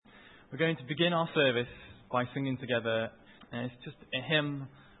We're going to begin our service by singing together, and it's just a hymn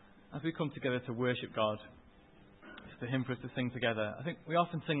as we come together to worship God. It's a hymn for us to sing together. I think we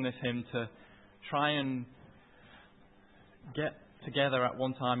often sing this hymn to try and get together at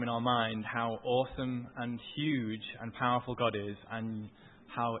one time in our mind how awesome and huge and powerful God is, and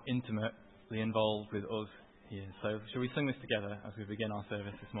how intimately involved with us He is. So shall we sing this together as we begin our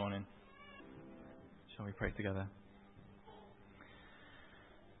service this morning? Shall we pray together?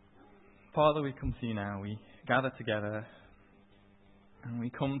 Father, we come to you now. We gather together and we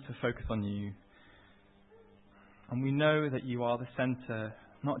come to focus on you. And we know that you are the centre,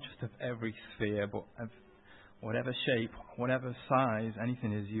 not just of every sphere, but of whatever shape, whatever size,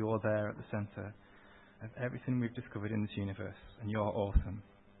 anything is, you are there at the centre of everything we've discovered in this universe. And you are awesome.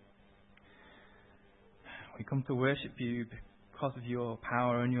 We come to worship you because of your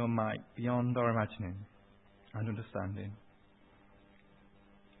power and your might beyond our imagining and understanding.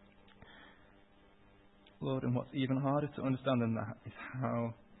 Lord, and what's even harder to understand than that is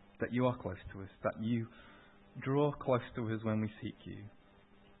how that you are close to us, that you draw close to us when we seek you.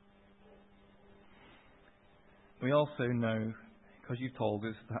 We also know, because you've told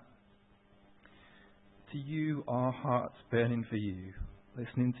us, that to you our hearts burning for you,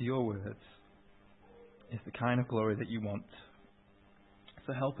 listening to your words, is the kind of glory that you want.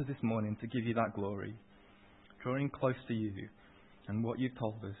 So help us this morning to give you that glory, drawing close to you and what you've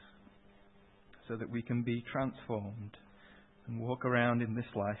told us, so that we can be transformed and walk around in this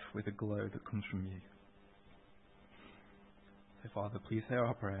life with a glow that comes from you. So Father, please hear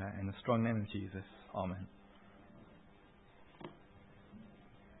our prayer in the strong name of Jesus. Amen.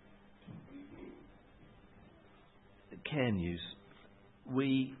 Care news.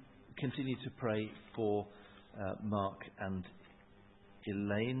 We continue to pray for Mark and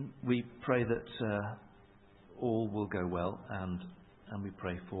Elaine. We pray that all will go well, and we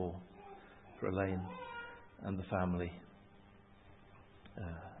pray for Elaine and the family,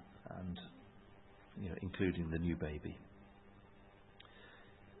 and including the new baby.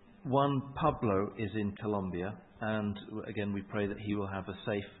 One, Pablo, is in Colombia, and again we pray that he will have a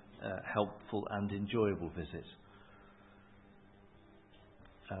safe, helpful and enjoyable visit.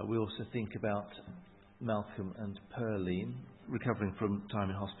 We also think about Malcolm and Pearline recovering from time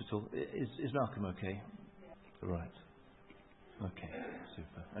in hospital. Is Malcolm okay? Right. Okay,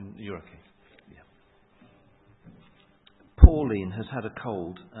 super. And you're okay? Pauline has had a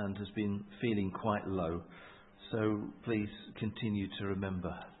cold and has been feeling quite low, so please continue to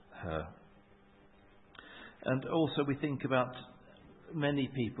remember her. And also we think about many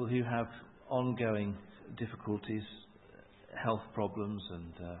people who have ongoing difficulties, health problems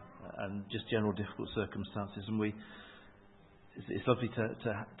and just general difficult circumstances, and it's lovely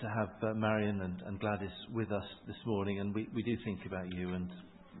to have Marion and Gladys with us this morning, and we do think about you and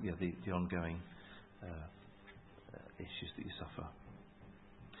the ongoing issues that you suffer.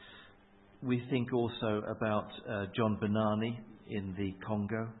 We think also about John Benani in the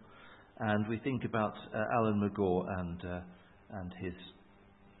Congo, and we think about Alan McGaw and his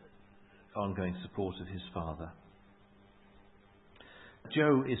ongoing support of his father.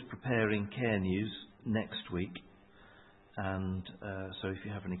 Joe is preparing care news next week, and so if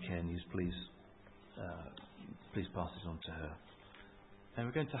you have any care news, please pass it on to her. And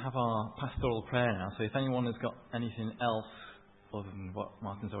we're going to have our pastoral prayer now, so if anyone has got anything else other than what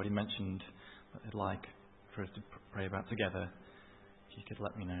Martin's already mentioned that they'd like for us to pray about together, if you could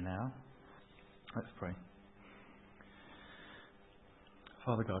let me know now. Let's pray.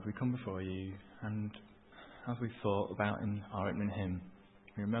 Father God, we come before you, and as we thought about in our opening hymn,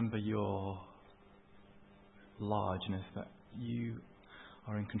 we remember your largeness, that you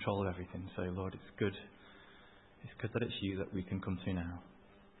are in control of everything. So Lord, it's good that it's you that we can come to now.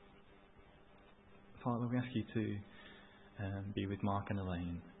 Father, we ask you to be with Mark and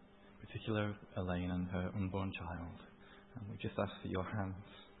Elaine, in particular Elaine and her unborn child. And we just ask for your hands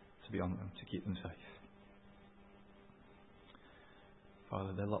to be on them, to keep them safe.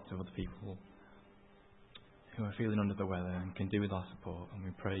 Father, there are lots of other people who are feeling under the weather and can do with our support, and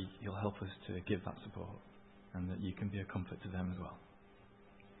we pray you'll help us to give that support, and that you can be a comfort to them as well.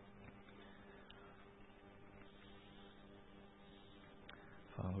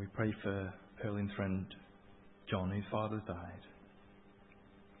 Father, we pray for Pearline's friend John, whose father's died.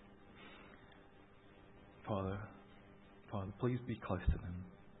 Father, please be close to them,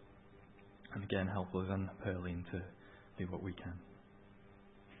 and again help us and Pearline to do what we can.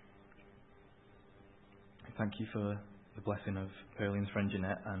 Thank you for the blessing of Pearline's friend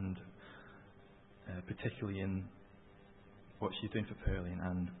Jeanette, and particularly in what she's doing for Pearline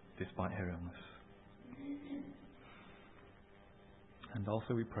and despite her illness. And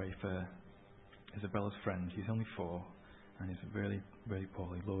also we pray for Isabella's friend. He's only 4 and is really, really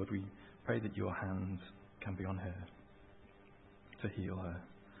poorly. Lord, we pray that your hands can be on her to heal her.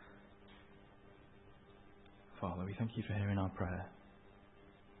 Father, we thank you for hearing our prayer.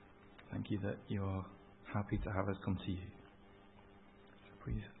 Thank you that you're happy to have us come to you.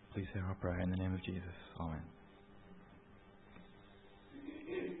 So please hear our prayer in the name of Jesus. Amen.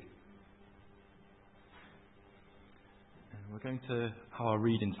 And we're going to have our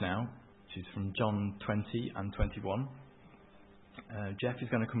readings now, which is from John 20 and 21. Jeff is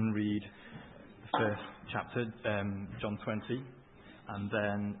going to come and read the first chapter, John 20, and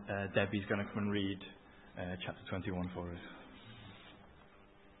then Debbie's going to come and read chapter 21 for us.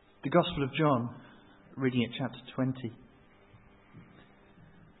 The Gospel of John, reading at chapter 20.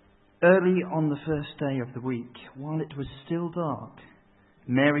 Early on the first day of the week, while it was still dark,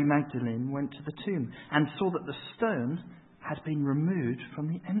 Mary Magdalene went to the tomb and saw that the stone had been removed from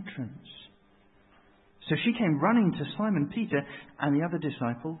the entrance. So she came running to Simon Peter and the other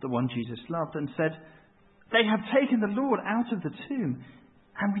disciple, the one Jesus loved, and said, "They have taken the Lord out of the tomb,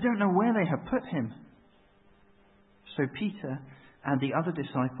 and we don't know where they have put him." So Peter and the other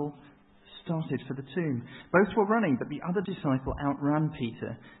disciple started for the tomb. Both were running, but the other disciple outran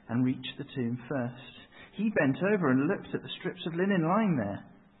Peter and reached the tomb first. He bent over and looked at the strips of linen lying there,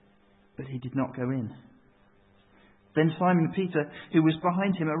 but he did not go in. Then Simon Peter, who was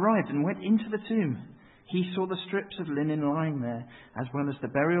behind him, arrived and went into the tomb. He saw the strips of linen lying there, as well as the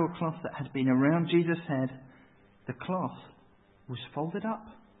burial cloth that had been around Jesus' head. The cloth was folded up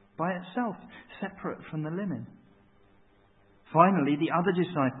by itself, separate from the linen. Finally, the other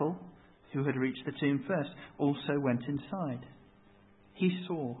disciple, who had reached the tomb first, also went inside. He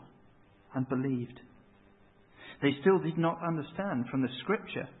saw and believed. They still did not understand from the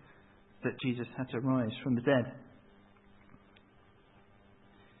scripture that Jesus had to rise from the dead.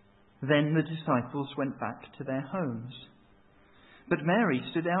 Then the disciples went back to their homes. But Mary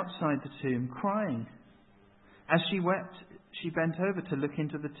stood outside the tomb crying. As she wept, she bent over to look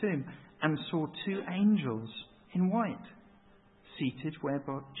into the tomb and saw 2 angels in white, seated where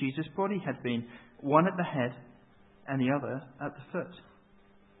Jesus' body had been, one at the head and the other at the foot.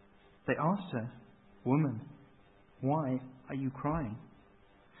 They asked her, "Woman, why are you crying?"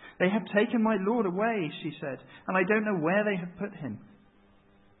 "They have taken my Lord away," she said, "and I don't know where they have put him."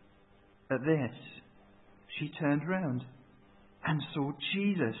 At this, she turned round and saw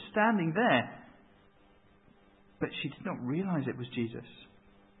Jesus standing there, but she did not realize it was Jesus.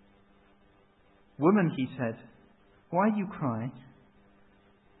 "Woman," he said, "why are you crying?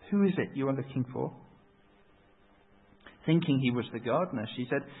 Who is it you are looking for?" Thinking he was the gardener, she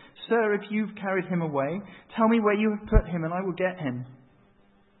said, "Sir, if you've carried him away, tell me where you have put him and I will get him."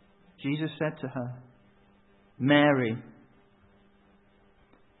 Jesus said to her, "Mary."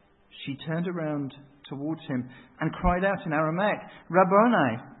 She turned around towards him and cried out in Aramaic,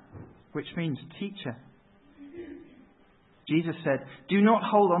 "Rabboni," which means teacher. Jesus said, "Do not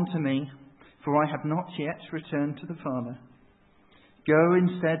hold on to me, for I have not yet returned to the Father. Go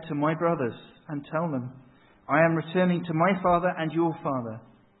instead to my brothers and tell them, I am returning to my Father and your Father,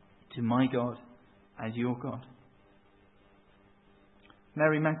 to my God and your God."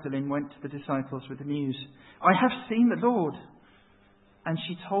 Mary Magdalene went to the disciples with the news, "I have seen the Lord." And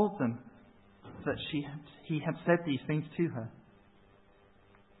she told them that he had said these things to her.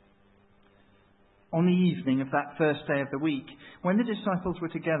 On the evening of that first day of the week, when the disciples were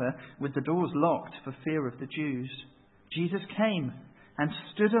together with the doors locked for fear of the Jews, Jesus came and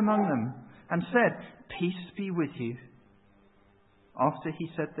stood among them and said, "Peace be with you." After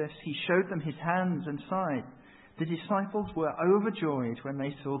he said this, he showed them his hands and side. The disciples were overjoyed when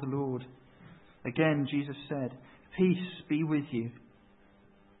they saw the Lord. Again, Jesus said, "Peace be with you.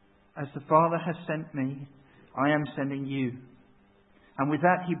 As the Father has sent me, I am sending you." And with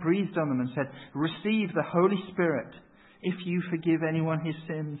that he breathed on them and said, "Receive the Holy Spirit. If you forgive anyone his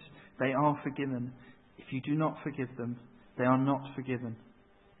sins, they are forgiven. If you do not forgive them, they are not forgiven."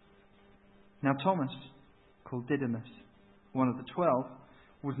 Now Thomas, called Didymus, one of the 12,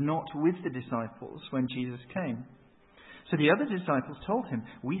 was not with the disciples when Jesus came. So the other disciples told him,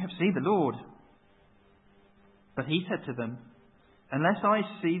 "We have seen the Lord." But he said to them, "Unless I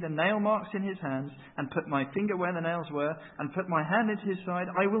see the nail marks in his hands, and put my finger where the nails were, and put my hand into his side,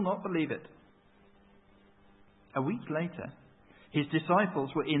 I will not believe it." A week later, his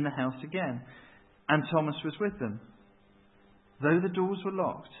disciples were in the house again, and Thomas was with them. Though the doors were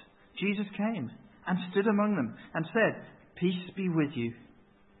locked, Jesus came and stood among them and said, "Peace be with you."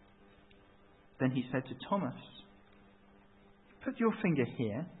 Then he said to Thomas, "Put your finger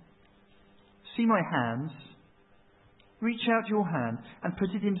here. See my hands. Reach out your hand and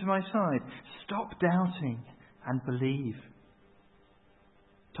put it into my side. Stop doubting and believe."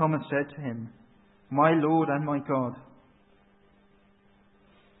 Thomas said to him, "My Lord and my God."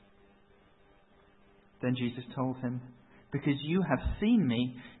 Then Jesus told him, "Because you have seen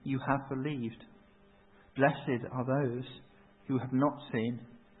me, you have believed. Blessed are those who have not seen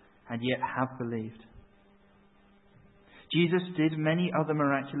and yet have believed." Jesus did many other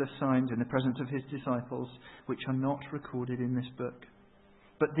miraculous signs in the presence of his disciples, which are not recorded in this book.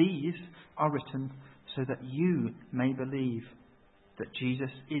 But these are written so that you may believe that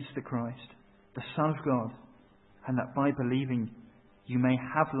Jesus is the Christ, the Son of God, and that by believing you may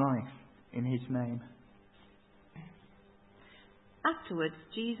have life in his name. Afterwards,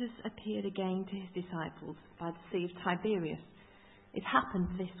 Jesus appeared again to his disciples by the Sea of Tiberias. It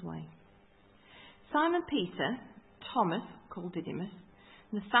happened this way. Simon Peter, Thomas, called Didymus,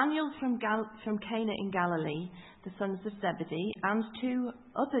 Nathanael from Cana in Galilee, the sons of Zebedee, and 2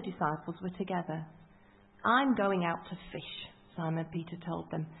 other disciples were together. "I'm going out to fish," Simon Peter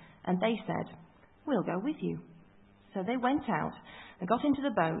told them, and they said, "We'll go with you." So they went out and got into the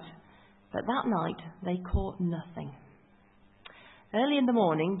boat, but that night they caught nothing. Early in the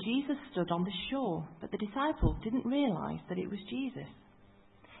morning, Jesus stood on the shore, but the disciples didn't realize that it was Jesus.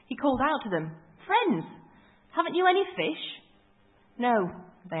 He called out to them, "Friends, haven't you any fish?" "No,"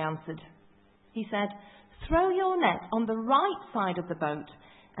 they answered. He said, "Throw your net on the right side of the boat,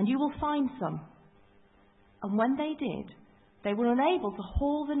 and you will find some." And when they did, they were unable to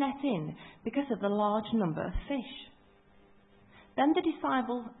haul the net in because of the large number of fish. Then the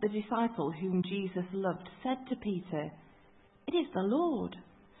disciple whom Jesus loved said to Peter, "It is the Lord."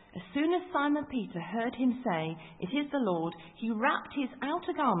 As soon as Simon Peter heard him say, "It is the Lord," he wrapped his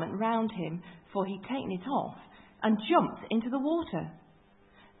outer garment round him, for he'd taken it off, and jumped into the water.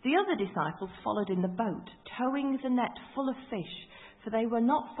 The other disciples followed in the boat, towing the net full of fish, for they were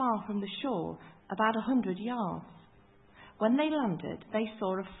not far from the shore, about 100 yards. When they landed, they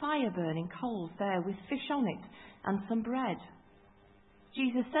saw a fire burning coals there with fish on it and some bread.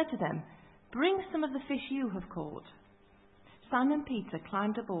 Jesus said to them, "Bring some of the fish you have caught." Simon Peter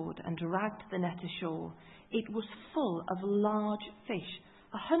climbed aboard and dragged the net ashore. It was full of large fish,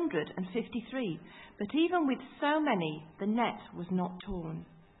 153, but even with so many, the net was not torn.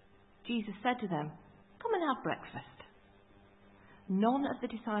 Jesus said to them, "Come and have breakfast." None of the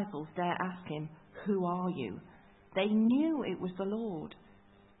disciples dare ask him, "Who are you?" They knew it was the Lord.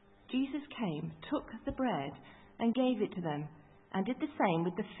 Jesus came, took the bread, and gave it to them, and did the same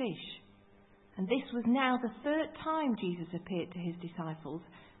with the fish. And this was now the 3rd time Jesus appeared to his disciples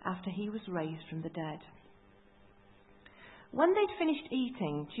after he was raised from the dead. When they'd finished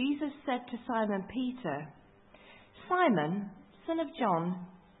eating, Jesus said to Simon Peter, "Simon, son of John,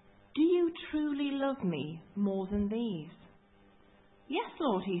 do you truly love me more than these?" "Yes,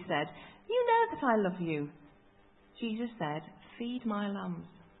 Lord," he said, "you know that I love you." Jesus said, "Feed my lambs."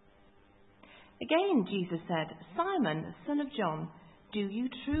 Again Jesus said, "Simon, son of John, do you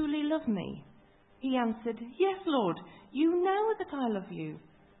truly love me?" He answered, "Yes, Lord, you know that I love you."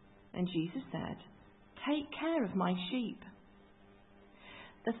 And Jesus said, "Take care of my sheep."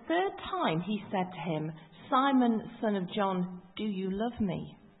 The 3rd time he said to him, "Simon, son of John, do you love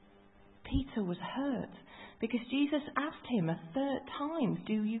me?" Peter was hurt because Jesus asked him a 3rd time,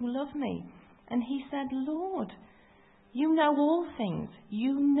 "Do you love me?" And he said, "Lord, you know all things.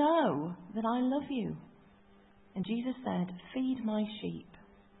 You know that I love you." And Jesus said, "Feed my sheep.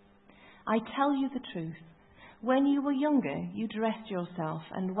 I tell you the truth. When you were younger, you dressed yourself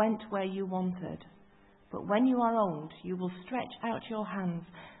and went where you wanted. But when you are old, you will stretch out your hands,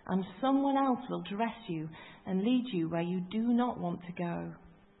 and someone else will dress you and lead you where you do not want to go."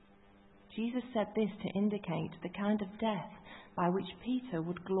 Jesus said this to indicate the kind of death by which Peter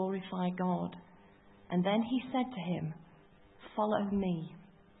would glorify God. And then he said to him, "Follow me."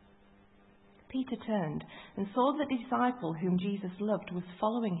 Peter turned and saw the disciple whom Jesus loved was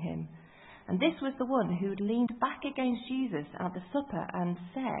following him. And this was the one who had leaned back against Jesus at the supper and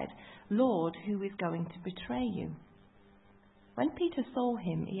said, "Lord, who is going to betray you?" When Peter saw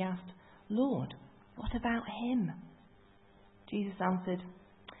him, he asked, "Lord, what about him?" Jesus answered,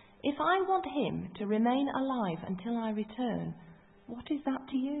 "If I want him to remain alive until I return, what is that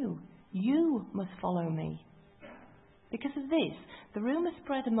to you? You must follow me." Because of this, the rumor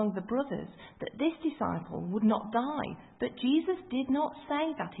spread among the brothers that this disciple would not die. But Jesus did not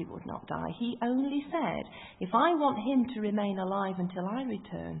say that he would not die. He only said, "If I want him to remain alive until I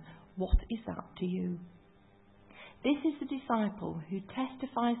return, what is that to you?" This is the disciple who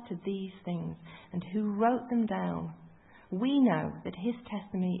testifies to these things and who wrote them down. We know that his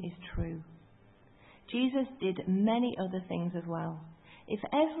testimony is true. Jesus did many other things as well. If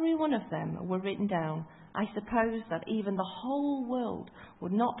every one of them were written down, I suppose that even the whole world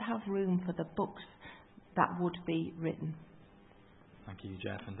would not have room for the books that would be written. Thank you,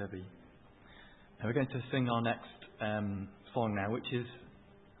 Jeff and Debbie. And we're going to sing our next song now, which is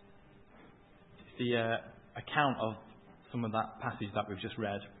the account of some of that passage that we've just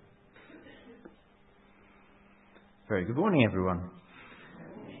read. Very good morning, everyone.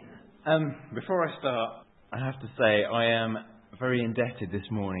 Before I start, I have to say I am very indebted this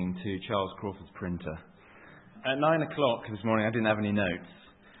morning to Charles Crawford's printer. At 9 o'clock this morning, I didn't have any notes.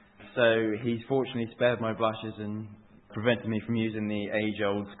 So he's fortunately spared my blushes and prevented me from using the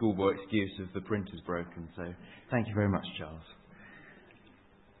age-old schoolboy excuse of the printer's broken. So thank you very much, Charles.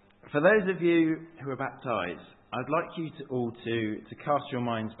 For those of you who are baptised, I'd like you all to cast your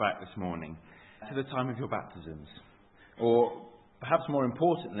minds back this morning to the time of your baptisms. Or perhaps more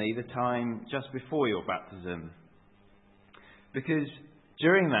importantly, the time just before your baptism. Because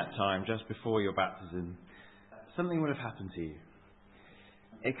during that time, just before your baptism, something would have happened to you.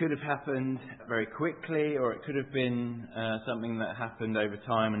 It could have happened very quickly, or it could have been something that happened over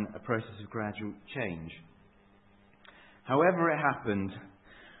time and a process of gradual change. However it happened,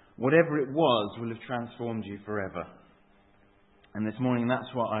 whatever it was will have transformed you forever. And this morning, that's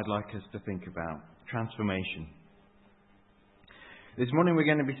what I'd like us to think about, transformation. This morning we're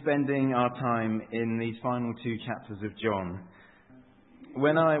going to be spending our time in these final 2 chapters of John.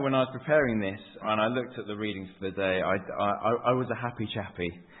 When I was preparing this and I looked at the readings for the day, I was a happy chappy,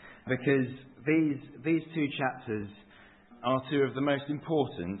 because these 2 chapters are 2 of the most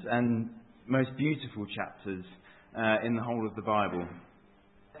important and most beautiful chapters in the whole of the Bible.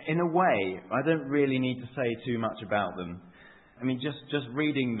 In a way, I don't really need to say too much about them. I mean, just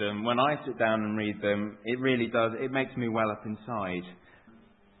reading them, when I sit down and read them, it really does, it makes me well up inside.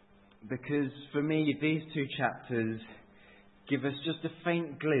 Because for me, these 2 chapters give us just a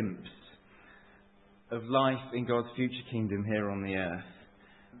faint glimpse of life in God's future kingdom here on the earth.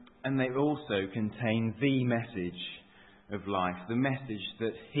 And they also contain the message of life, the message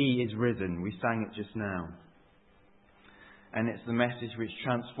that He is risen. We sang it just now. And it's the message which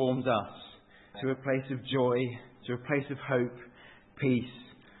transforms us to a place of joy, to a place of hope, peace,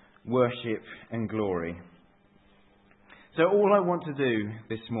 worship and glory. So all I want to do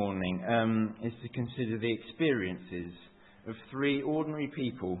this morning is to consider the experiences of 3 ordinary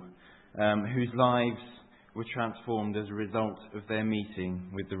people whose lives were transformed as a result of their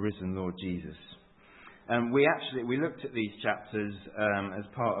meeting with the risen Lord Jesus. We looked at these chapters as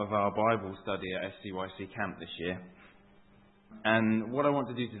part of our Bible study at SCYC camp this year. And what I want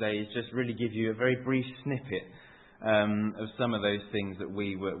to do today is just really give you a very brief snippet of some of those things that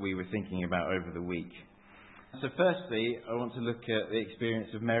we were thinking about over the week. So firstly, I want to look at the experience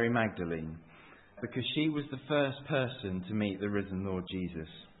of Mary Magdalene, because she was the first person to meet the risen Lord Jesus.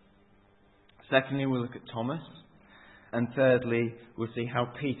 Secondly, we'll look at Thomas. And thirdly, we'll see how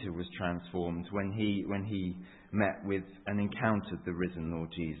Peter was transformed when he met with and encountered the risen Lord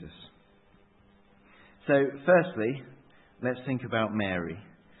Jesus. So firstly, let's think about Mary.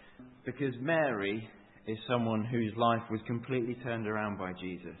 Because Mary is someone whose life was completely turned around by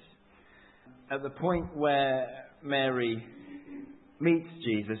Jesus. At the point where Mary meets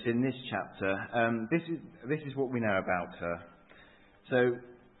Jesus in this chapter, this is what we know about her. So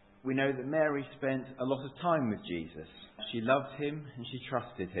we know that Mary spent a lot of time with Jesus. She loved Him and she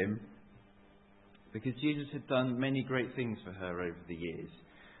trusted Him, because Jesus had done many great things for her over the years,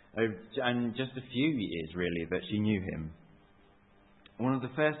 and just a few years really that she knew Him. One of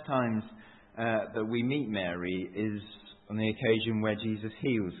the first times that we meet Mary is on the occasion where Jesus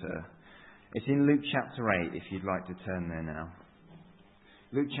heals her. It's in Luke chapter 8, if you'd like to turn there now.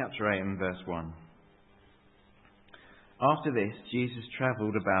 Luke chapter 8 and verse 1. After this, Jesus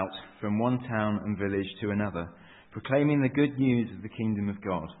travelled about from one town and village to another, proclaiming the good news of the kingdom of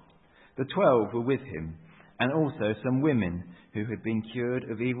God. The 12 were with Him, and also some women who had been cured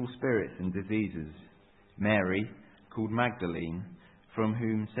of evil spirits and diseases. Mary, called Magdalene, from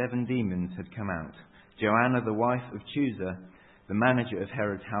whom 7 demons had come out. Joanna, the wife of Chuza, the manager of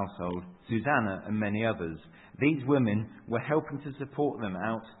Herod's household, Susanna, and many others. These women were helping to support them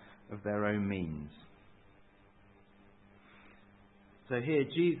out of their own means. So here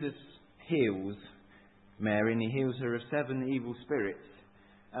Jesus heals Mary, and He heals her of 7 evil spirits.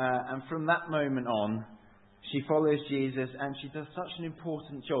 And from that moment on, she follows Jesus, and she does such an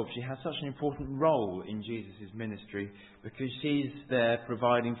important job. She has such an important role in Jesus' ministry, because she's there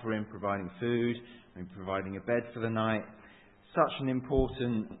providing for Him, providing food, and providing a bed for the night. Such an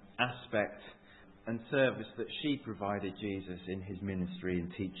important aspect and service that she provided Jesus in His ministry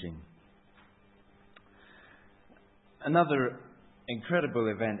and teaching. Another incredible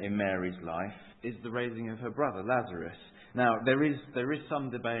event in Mary's life is the raising of her brother Lazarus. Now, there is some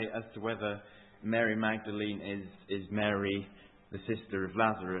debate as to whether Mary Magdalene is Mary, the sister of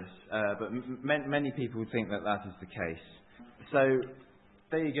Lazarus, but many people think that is the case. So,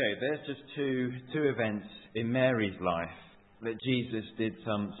 there you go. There's just two events in Mary's life that Jesus did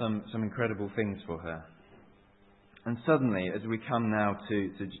some incredible things for her. And suddenly, as we come now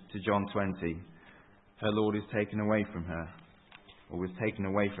to John 20, her Lord is taken away from her, or was taken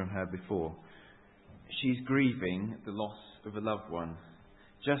away from her before. She's grieving the loss of a loved one,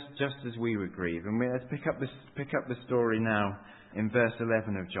 just as we would grieve. And let's pick up the story now in verse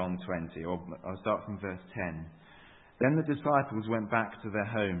 11 of John 20, or I'll start from verse 10. Then the disciples went back to their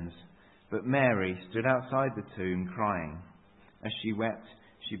homes, but Mary stood outside the tomb crying. As she wept,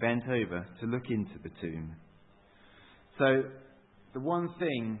 she bent over to look into the tomb. So, the one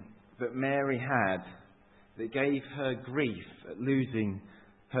thing that Mary had that gave her grief at losing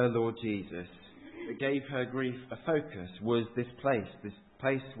her Lord Jesus, that gave her grief a focus, was this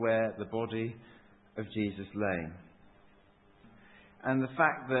place where the body of Jesus lay. And the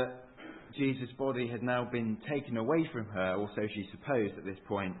fact that Jesus' body had now been taken away from her, or so she supposed at this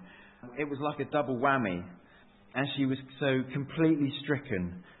point, it was like a double whammy, and she was so completely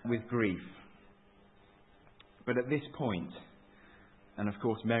stricken with grief. But at this point, and of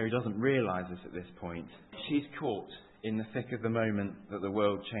course Mary doesn't realise this at this point, she's caught in the thick of the moment that the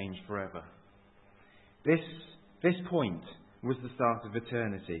world changed forever. This point was the start of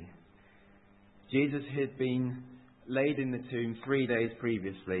eternity. Jesus had been laid in the tomb 3 days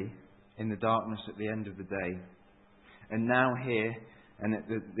previously, in the darkness at the end of the day. And now here, and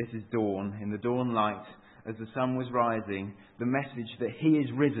this is dawn, in the dawn light, as the sun was rising, the message that he is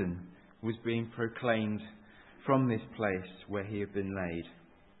risen was being proclaimed from this place where he had been laid.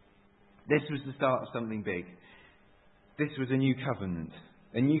 This was the start of something big. This was a new covenant,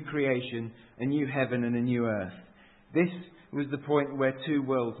 a new creation, a new heaven and a new earth. This was the point where two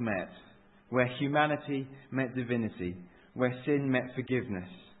worlds met, where humanity met divinity, where sin met forgiveness,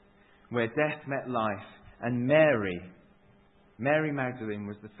 where death met life, and Mary Magdalene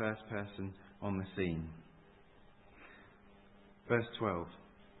was the first person on the scene. Verse 12.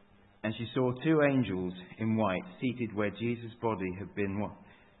 And she saw two angels in white seated where Jesus' body had been,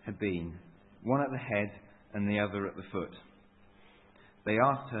 one at the head and the other at the foot. They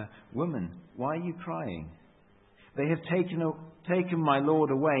asked her, "Woman, why are you crying?" "They have taken my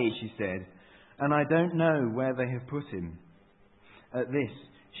Lord away," she said, "and I don't know where they have put him." At this,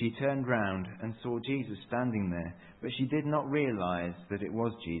 she turned round and saw Jesus standing there, but she did not realize that it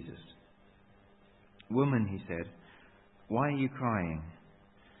was Jesus. "Woman," he said, "why are you crying?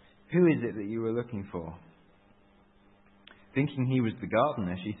 Who is it that you were looking for?" Thinking he was the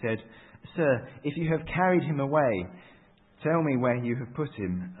gardener, she said, "Sir, if you have carried him away, tell me where you have put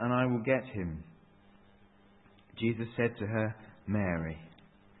him, and I will get him." Jesus said to her, "Mary."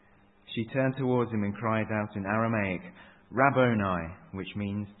 She turned towards him and cried out in Aramaic, "Rabboni," which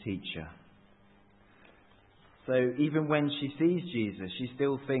means teacher. So even when she sees Jesus, she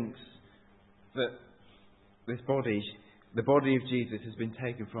still thinks that this body, the body of Jesus, has been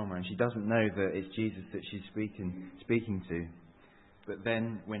taken from her, and she doesn't know that it's Jesus that she's speaking to. But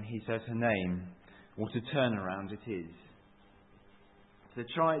then when he says her name, what a turnaround it is. So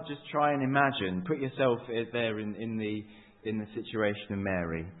try and imagine, put yourself there in the situation of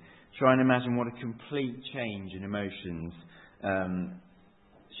Mary. Try and imagine what a complete change in emotions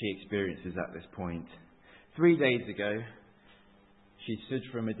she experiences at this point. 3 days ago, she stood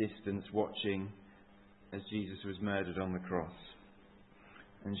from a distance watching as Jesus was murdered on the cross.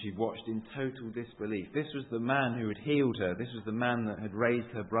 And she watched in total disbelief. This was the man who had healed her. This was the man that had raised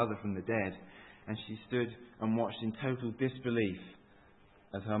her brother from the dead. And she stood and watched in total disbelief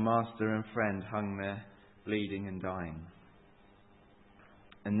as her master and friend hung there, bleeding and dying.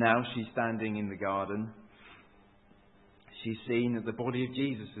 And now she's standing in the garden. She's seen that the body of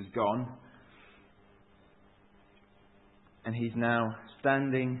Jesus has gone. And he's now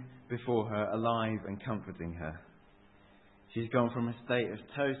standing before her, alive and comforting her. She's gone from a state of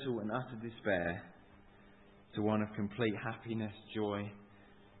total and utter despair to one of complete happiness, joy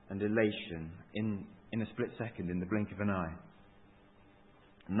and elation in a split second, in the blink of an eye.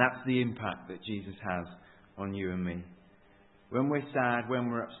 And that's the impact that Jesus has on you and me. When we're sad, when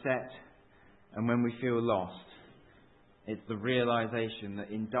we're upset, and when we feel lost, it's the realization that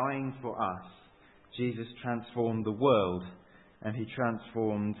in dying for us, Jesus transformed the world, and he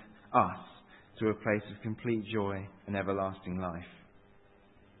transformed us to a place of complete joy and everlasting life.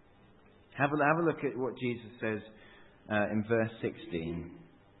 Have a look at what Jesus says in verse 16.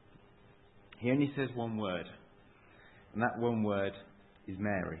 He only says one word. And that one word is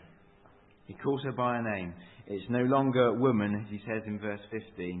Mary. He calls her by her name. It's no longer woman, as he says in verse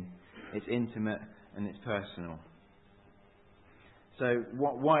 15. It's intimate and it's personal. So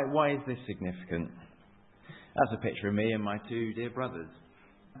why is this significant? That's a picture of me and my two dear brothers.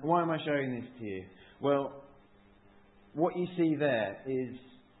 Why am I showing this to you? Well, what you see there is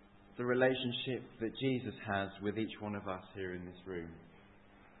the relationship that Jesus has with each one of us here in this room.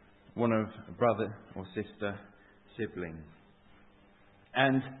 One of a brother or sister, sibling.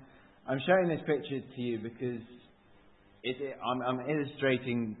 And I'm showing this picture to you because I'm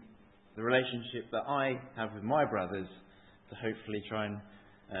illustrating the relationship that I have with my brothers to hopefully try and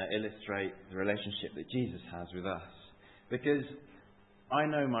illustrate the relationship that Jesus has with us. Because I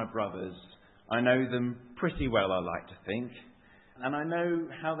know my brothers. I know them pretty well, I like to think. And I know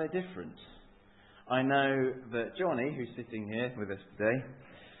how they're different. I know that Johnny, who's sitting here with us today,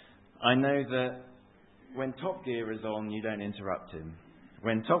 I know that when Top Gear is on, you don't interrupt him.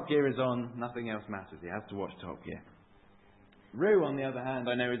 When Top Gear is on, nothing else matters. He has to watch Top Gear. Rue, on the other hand,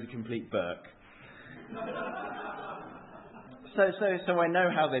 I know is a complete Burke. So I know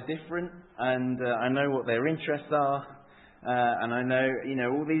how they're different, and I know what their interests are, and I know,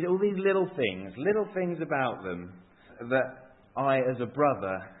 all these little things about them that I, as a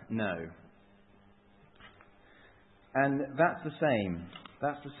brother, know. And that's the same.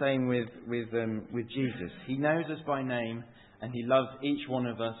 That's the same with Jesus. He knows us by name, and he loves each one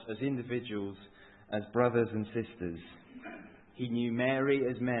of us as individuals, as brothers and sisters. He knew Mary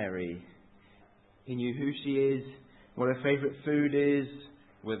as Mary. He knew who she is, what her favourite food is,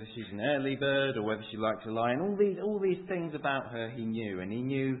 whether she's an early bird or whether she likes to lie, and all these things about her he knew, and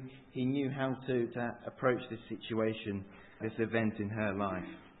he knew how to approach this situation, this event in her life.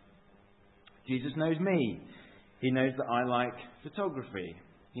 Jesus knows me. He knows that I like photography.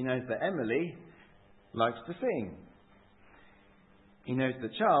 He knows that Emily likes to sing. He knows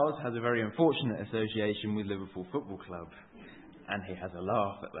that Charles has a very unfortunate association with Liverpool Football Club, and he has a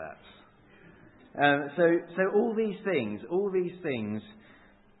laugh at that. So all these things,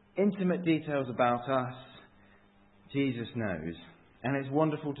 intimate details about us, Jesus knows. And it's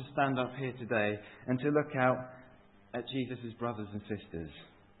wonderful to stand up here today and to look out at Jesus' brothers and sisters.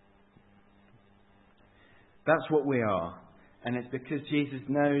 That's what we are. And it's because Jesus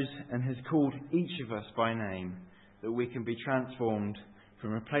knows and has called each of us by name that we can be transformed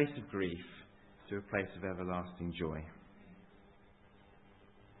from a place of grief to a place of everlasting joy.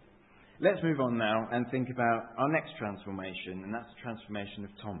 Let's move on now and think about our next transformation, and that's the transformation of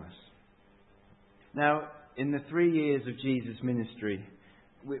Thomas. Now, in the 3 years of Jesus' ministry,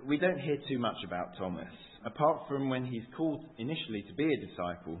 we don't hear too much about Thomas. Apart from when he's called initially to be a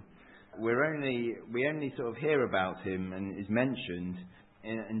disciple, we only sort of hear about him and is mentioned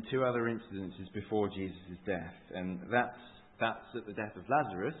in two other incidences before Jesus' death. And that's at the death of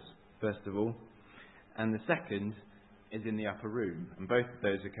Lazarus, first of all, and the second is in the upper room, and both of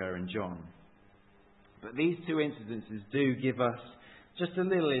those occur in John. But these two incidences do give us just a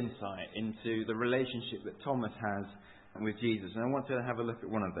little insight into the relationship that Thomas has with Jesus, and I want to have a look at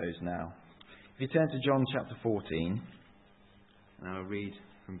one of those now. If you turn to John chapter 14, and I'll read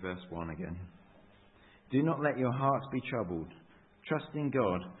from verse 1 again. Do not let your hearts be troubled. Trust in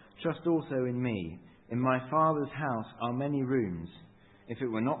God. Trust also in me. In my Father's house are many rooms. If it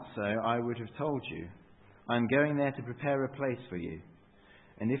were not so, I would have told you. I am going there to prepare a place for you.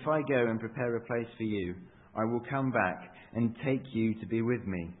 And if I go and prepare a place for you, I will come back and take you to be with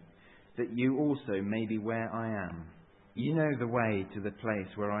me, that you also may be where I am. You know the way to the place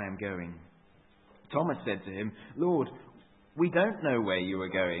where I am going. Thomas said to him, Lord, we don't know where you are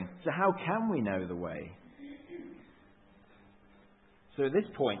going, so how can we know the way? So at this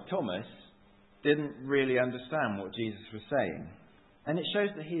point, Thomas didn't really understand what Jesus was saying. And it shows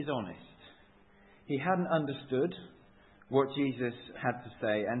that he is honest. He hadn't understood what Jesus had to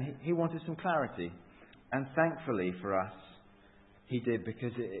say, and he wanted some clarity. And thankfully for us, he did,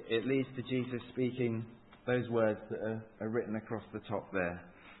 because it leads to Jesus speaking those words that are written across the top there,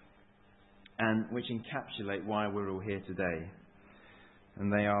 and which encapsulate why we're all here today.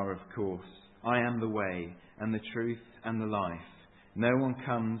 And they are, of course, I am the way and the truth and the life. No one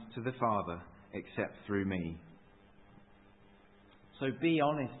comes to the Father except through me. So be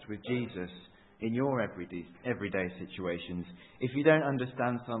honest with Jesus in your everyday situations. If you don't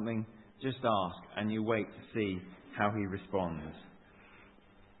understand something, just ask and you wait to see how he responds.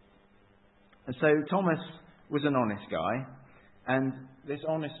 And so Thomas was an honest guy, and this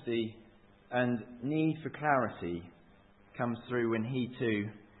honesty and need for clarity comes through when he too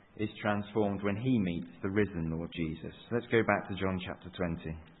is transformed, when he meets the risen Lord Jesus. Let's go back to John chapter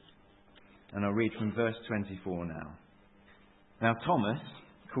 20. And I'll read from verse 24 now. Now Thomas,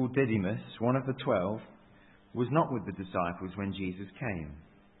 called Didymus, one of the 12, was not with the disciples when Jesus came.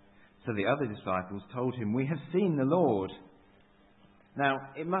 So the other disciples told him, "We have seen the Lord."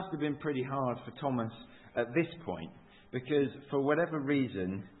 Now, it must have been pretty hard for Thomas at this point, because for whatever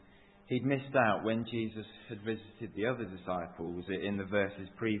reason, he'd missed out when Jesus had visited the other disciples in the verses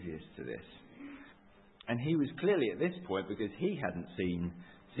previous to this. And he was clearly at this point, because he hadn't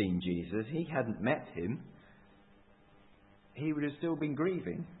seen Jesus, he hadn't met him, he would have still been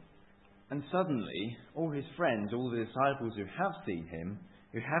grieving. And suddenly, all his friends, all the disciples who have seen him,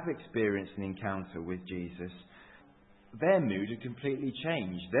 who have experienced an encounter with Jesus, their mood had completely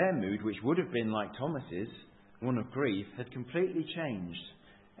changed. Their mood, which would have been like Thomas's, one of grief, had completely changed.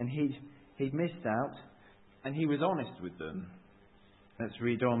 And he'd missed out, and he was honest with them. Let's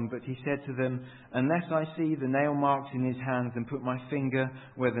read on. But he said to them, "Unless I see the nail marks in his hands, and put my finger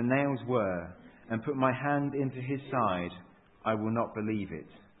where the nails were, and put my hand into his side, I will not believe it."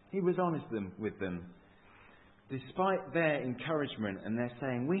 He was honest with them. Despite their encouragement and their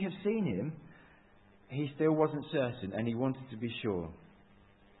saying, "We have seen him," he still wasn't certain, and he wanted to be sure.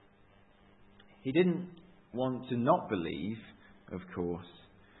 He didn't want to not believe, of course,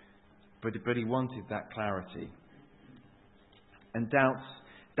 but he wanted that clarity. And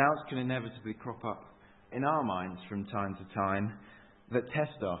doubts can inevitably crop up in our minds from time to time that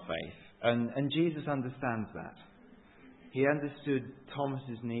test our faith. And Jesus understands that. He understood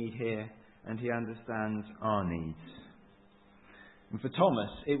Thomas's need here, and he understands our needs. And for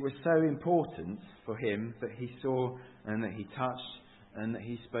Thomas, it was so important for him that he saw and that he touched and that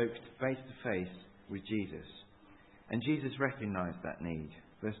he spoke face to face with Jesus. And Jesus recognized that need.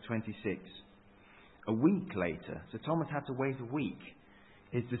 Verse 26. A week later, so Thomas had to wait a week,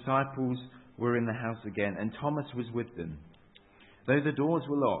 his disciples were in the house again, and Thomas was with them. Though the doors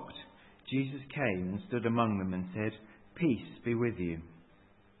were locked, Jesus came and stood among them and said, "Peace be with you."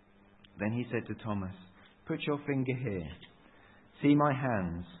 Then he said to Thomas, "Put your finger here. See my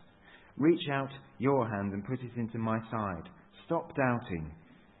hands. Reach out your hand and put it into my side. Stop doubting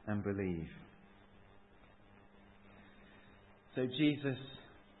and believe." So Jesus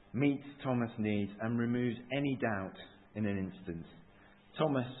meets Thomas' needs and removes any doubt in an instant.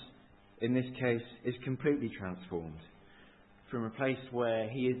 Thomas, in this case, is completely transformed from a place where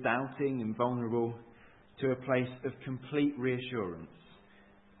he is doubting and vulnerable to a place of complete reassurance.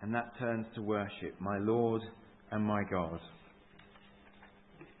 And that turns to worship, my Lord and my God.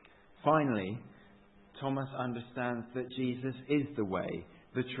 Finally, Thomas understands that Jesus is the way,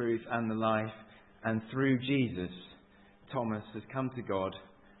 the truth and the life, and through Jesus, Thomas has come to God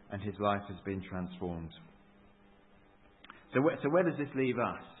and his life has been transformed. So where does this leave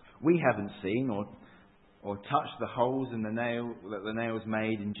us? We haven't seen or touched the holes in the nail that the nails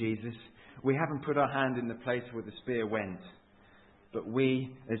made in Jesus. We haven't put our hand in the place where the spear went. But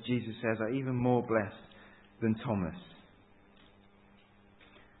we, as Jesus says, are even more blessed than Thomas.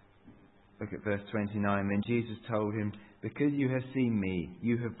 Look at verse 29. Then Jesus told him, "Because you have seen me,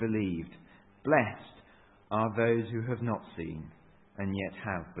 you have believed. Blessed are those who have not seen and yet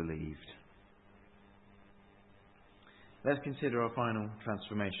have believed." Let's consider our final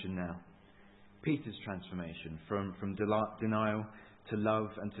transformation now. Peter's transformation from denial to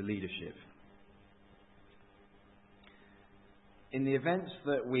love and to leadership. In the events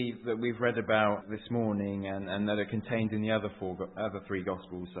that we've read about this morning and that are contained in the other three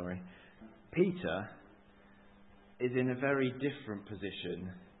Gospels, Peter is in a very different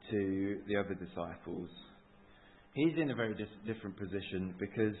position to the other disciples. He's in a very different position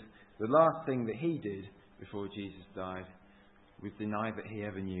because the last thing that he did before Jesus died was deny that he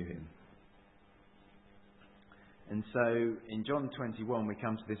ever knew him. And so in John 21 we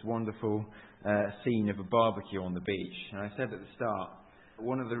come to this wonderful scene of a barbecue on the beach. And I said at the start,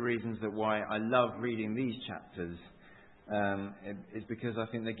 one of the reasons that why I love reading these chapters is because I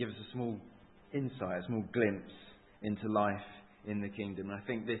think they give us a small insight, a small glimpse into life in the kingdom. And I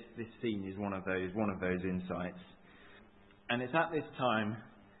think this scene is one of those insights. And it's at this time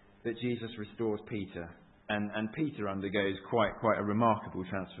that Jesus restores Peter. And Peter undergoes quite a remarkable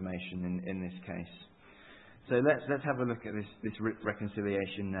transformation in this case. So let's have a look at this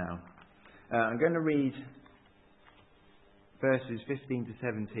reconciliation now. I'm going to read verses 15 to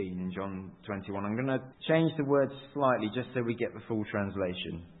 17 in John 21. I'm going to change the words slightly just so we get the full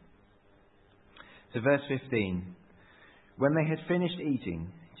translation. So verse 15. When they had finished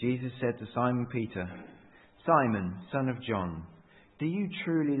eating, Jesus said to Simon Peter, "Simon, son of John, do you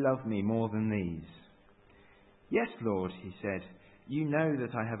truly love me more than these?" "Yes, Lord," he said, "you know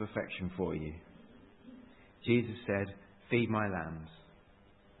that I have affection for you." Jesus said, "Feed my lambs."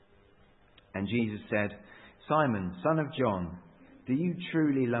 And Jesus said, "Simon, son of John, "Do you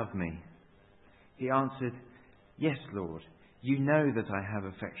truly love me?" He answered, "Yes, Lord, you know that I have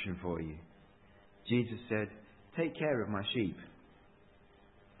affection for you." Jesus said, "Take care of my sheep."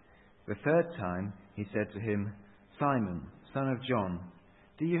 The third time he said to him, "Simon, son of John,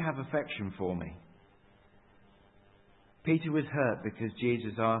 do you have affection for me?" Peter was hurt because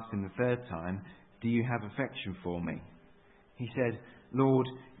Jesus asked him the third time, "Do you have affection for me?" He said, "Lord,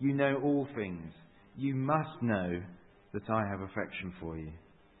 you know all things. You must know that I have affection for you."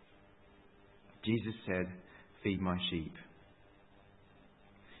 Jesus said, "Feed my sheep."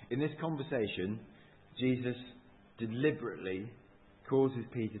 In this conversation, Jesus deliberately causes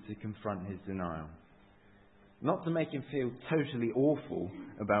Peter to confront his denial. Not to make him feel totally awful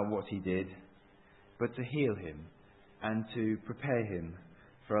about what he did, but to heal him and to prepare him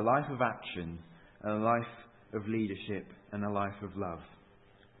for a life of action, a life of leadership, and a life of love.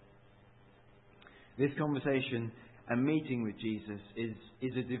 This conversation and meeting with Jesus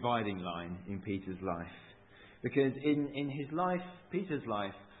is a dividing line in Peter's life. Because in his life, Peter's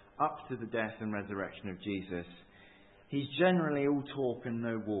life, up to the death and resurrection of Jesus, he's generally all talk and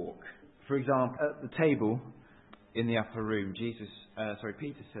no walk. For example, at the table in the upper room,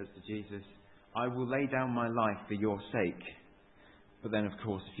 Peter says to Jesus, "I will lay down my life for your sake." But then, of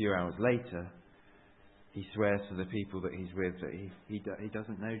course, a few hours later, he swears to the people that he's with that he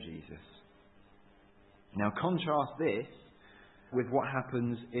doesn't know Jesus. Now, contrast this with what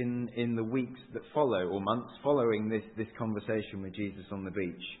happens in the weeks that follow, or months following this conversation with Jesus on the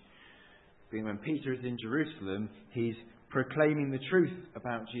beach. When Peter is in Jerusalem, he's proclaiming the truth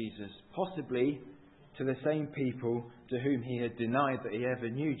about Jesus, possibly to the same people to whom he had denied that he ever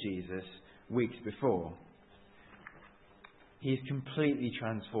knew Jesus weeks before. He's completely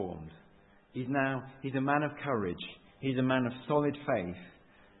transformed. He's a man of courage. He's a man of solid faith,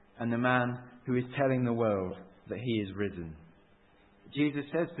 and a man who is telling the world that he is risen. Jesus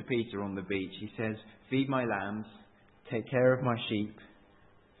says to Peter on the beach, he says, "Feed my lambs, take care of my sheep,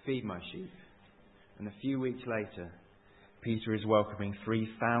 feed my sheep." And a few weeks later, Peter is welcoming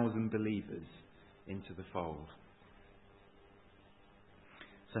 3,000 believers into the fold.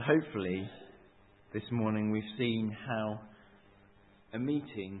 So hopefully, this morning we've seen how a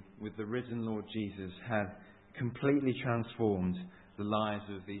meeting with the risen Lord Jesus had completely transformed the lives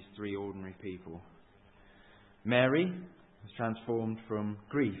of these three ordinary people. Mary was transformed from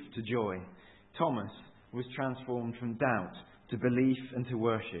grief to joy. Thomas was transformed from doubt to belief and to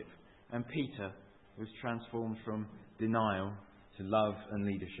worship. And Peter was transformed from denial to love and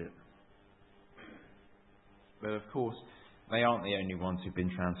leadership. But of course, they aren't the only ones who've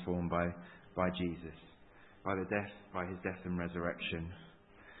been transformed by Jesus, by his death and resurrection.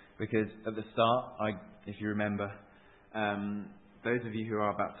 Because at the start, if you remember, those of you who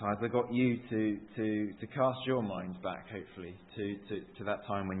are baptised, I got you to cast your minds back, hopefully, to that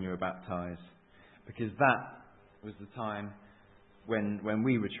time when you were baptised. Because that was the time when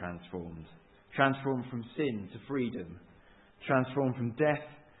we were transformed. Transformed from sin to freedom. Transformed from death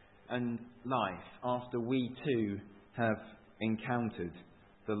and life after we too have encountered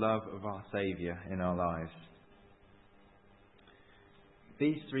the love of our Saviour in our lives.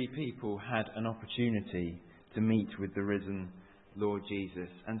 These three people had an opportunity to meet with the risen Lord Jesus,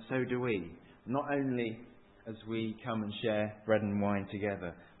 and so do we. Not only as we come and share bread and wine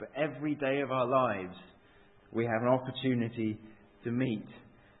together, but every day of our lives we have an opportunity to meet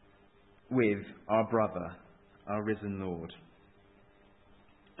with our brother, our risen Lord.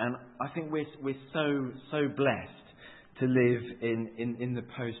 And I think we're so blessed to live in the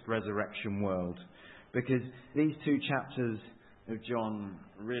post-resurrection world, because these two chapters of John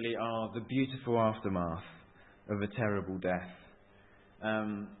really are the beautiful aftermath of a terrible death.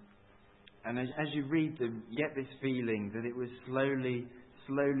 And as you read them, you get this feeling that it was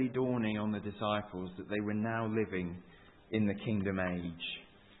slowly dawning on the disciples that they were now living in the kingdom age.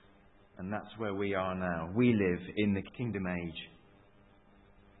 And that's where we are now. We live in the kingdom age.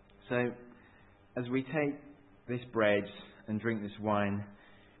 So, as we take this bread and drink this wine,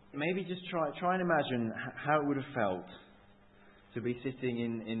 maybe just try and imagine how it would have felt to be sitting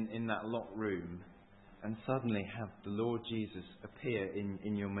in that locked room and suddenly have the Lord Jesus appear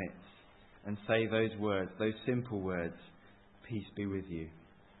in your midst and say those words, those simple words, "Peace be with you."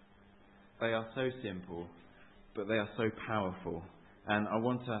 They are so simple, but they are so powerful. And I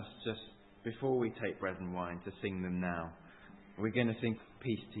want us, just before we take bread and wine, to sing them now. We're going to sing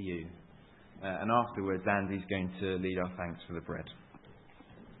 "Peace to You." And afterwards, Andy's going to lead our thanks for the bread.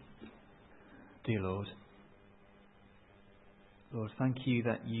 Dear Lord, thank you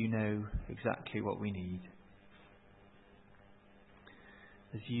that you know exactly what we need.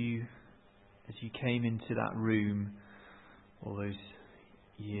 As you came into that room all those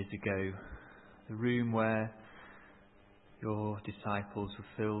years ago, the room where your disciples were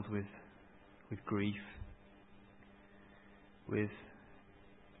filled with grief, with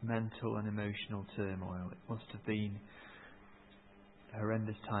mental and emotional turmoil. It must have been a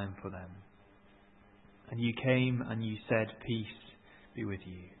horrendous time for them. And you came and you said, "Peace be with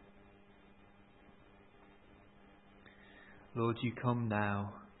you." Lord, you come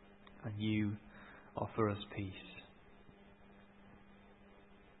now and you offer us peace.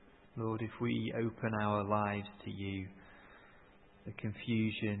 Lord, if we open our lives to you, the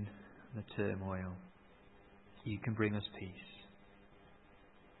confusion and the turmoil, you can bring us peace.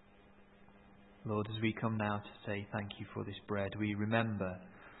 Lord, as we come now to say thank you for this bread, we remember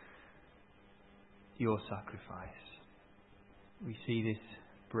your sacrifice. We see this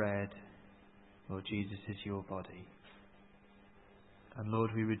bread, Lord Jesus, is your body. And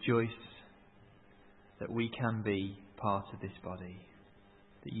Lord, we rejoice that we can be part of this body,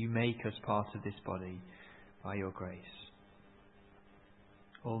 that you make us part of this body by your grace.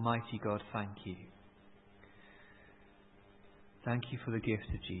 Almighty God, thank you. Thank you for the gift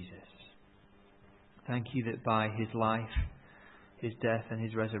of Jesus. Thank you that by his life, his death and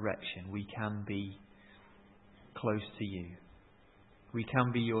his resurrection, we can be close to you. We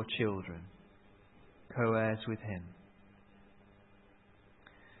can be your children, co-heirs with him.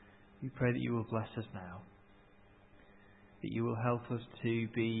 We pray that you will bless us now, that you will help us to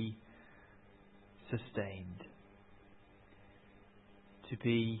be sustained, to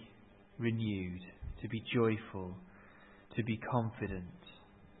be renewed, to be joyful, to be confident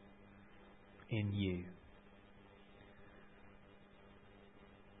in you.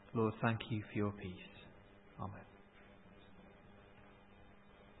 Lord, thank you for your peace. Amen.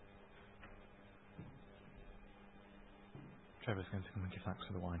 Trevor's going to come and give thanks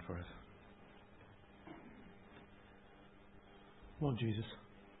for the wine for us. Lord Jesus,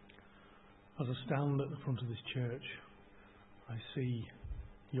 as I stand at the front of this church, I see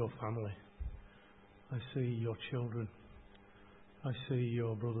your family. I see your children. I see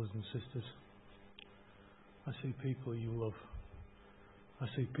your brothers and sisters. I see people you love. I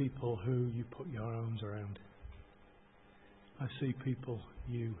see people who you put your arms around. I see people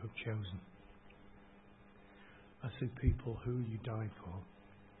you have chosen. I see people who you died for.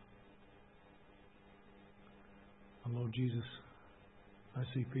 And Lord Jesus, I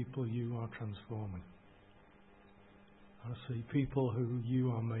see people you are transforming. I see people who you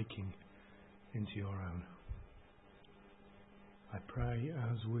are making into your own. I pray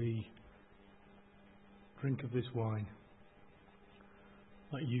as we drink of this wine,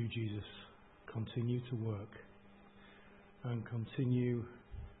 that you, Jesus, continue to work and continue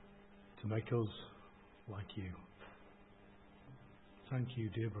to make us like you. Thank you,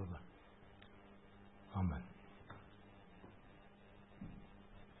 dear brother. Amen.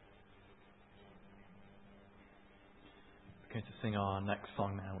 We're going to sing our next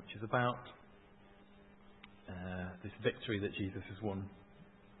song now, which is about this victory that Jesus has won.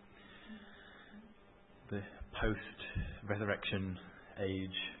 The post-resurrection age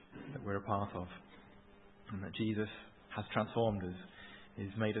that we're a part of. And that Jesus has transformed us.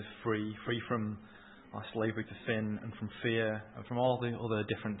 He's made us free from our slavery to sin and from fear and from all the other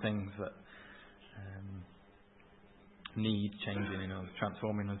different things that need changing in us,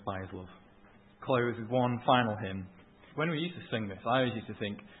 transforming us by his love. Close with one final hymn. When we used to sing this, I always used to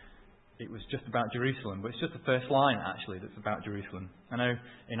think it was just about Jerusalem, but it's just the first line actually that's about Jerusalem. I know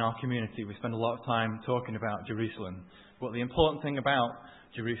in our community we spend a lot of time talking about Jerusalem, but the important thing about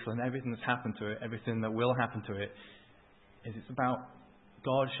Jerusalem, everything that's happened to it, everything that will happen to it, is it's about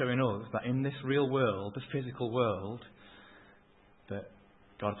God showing us that in this real world, the physical world, that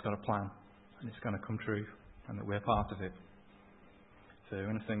God's got a plan and it's going to come true and that we're part of it. So we're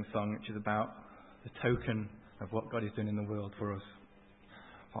going to sing a song which is about the token of what God is doing in the world for us.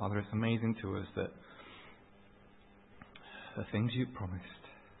 Father, it's amazing to us that the things you promised,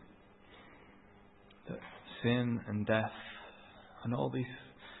 that sin and death and all these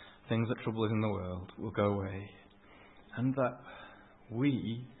things that trouble us in the world will go away, and that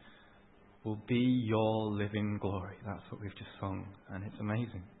we will be your living glory. That's what we've just sung, and it's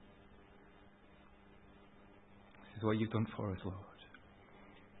amazing. This is what you've done for us, Lord.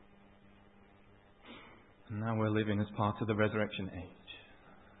 And now we're living as part of the resurrection age.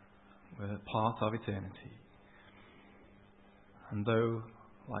 We're part of eternity. And though,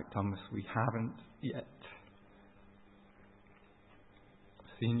 like Thomas, we haven't yet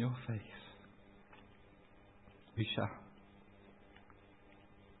seen your face, we shall.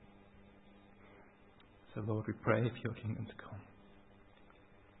 So, Lord, we pray for your kingdom to come.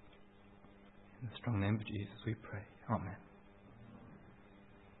 In the strong name of Jesus, we pray. Amen.